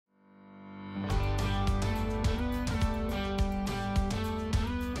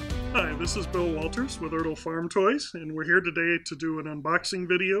Hi, this is Bill Walters with ERTL Farm Toys, and we're here today to do an unboxing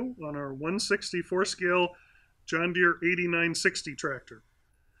video on our 1/64 scale John Deere 8960 tractor.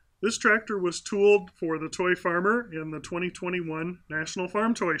 This tractor was tooled for the toy farmer in the 2021 National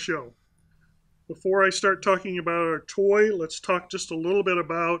Farm Toy Show. Before I start talking about our toy, let's talk just a little bit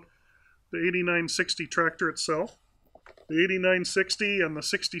about the 8960 tractor itself. The 8960 and the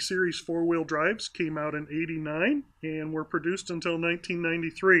 60 series four-wheel drives came out in '89 and were produced until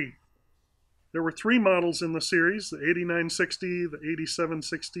 1993. There were three models in the series, the 8960, the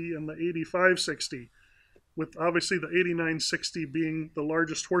 8760, and the 8560, with obviously the 8960 being the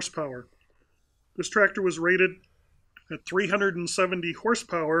largest horsepower. This tractor was rated at 370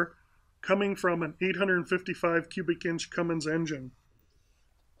 horsepower, coming from an 855 cubic inch Cummins engine.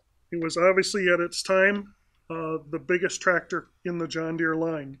 It was obviously at its time the biggest tractor in the John Deere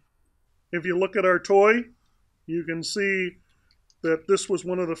line. If you look at our toy, you can see that this was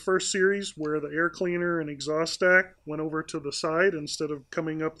one of the first series where the air cleaner and exhaust stack went over to the side instead of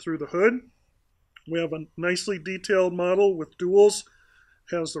coming up through the hood. We have a nicely detailed model with duals,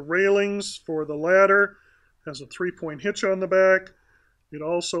 has the railings for the ladder, has a 3-point hitch on the back. It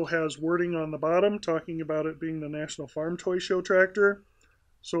also has wording on the bottom talking about it being the National Farm Toy Show tractor.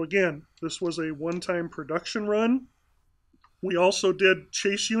 So again, this was a one-time production run. We also did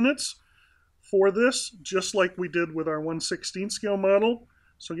chase units for this, just like we did with our 1/16 scale model.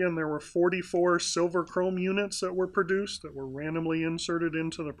 So again, there were 44 silver chrome units that were produced that were randomly inserted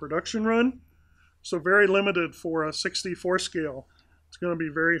into the production run. So very limited for a 64 scale. It's going to be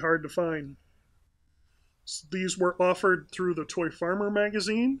very hard to find. These were offered through the Toy Farmer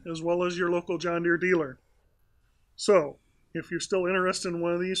magazine as well as your local John Deere dealer. So if you're still interested in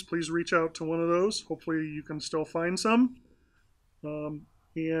one of these, please reach out to one of those. Hopefully you can still find some.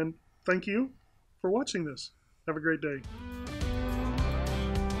 And thank you for watching this. Have a great day.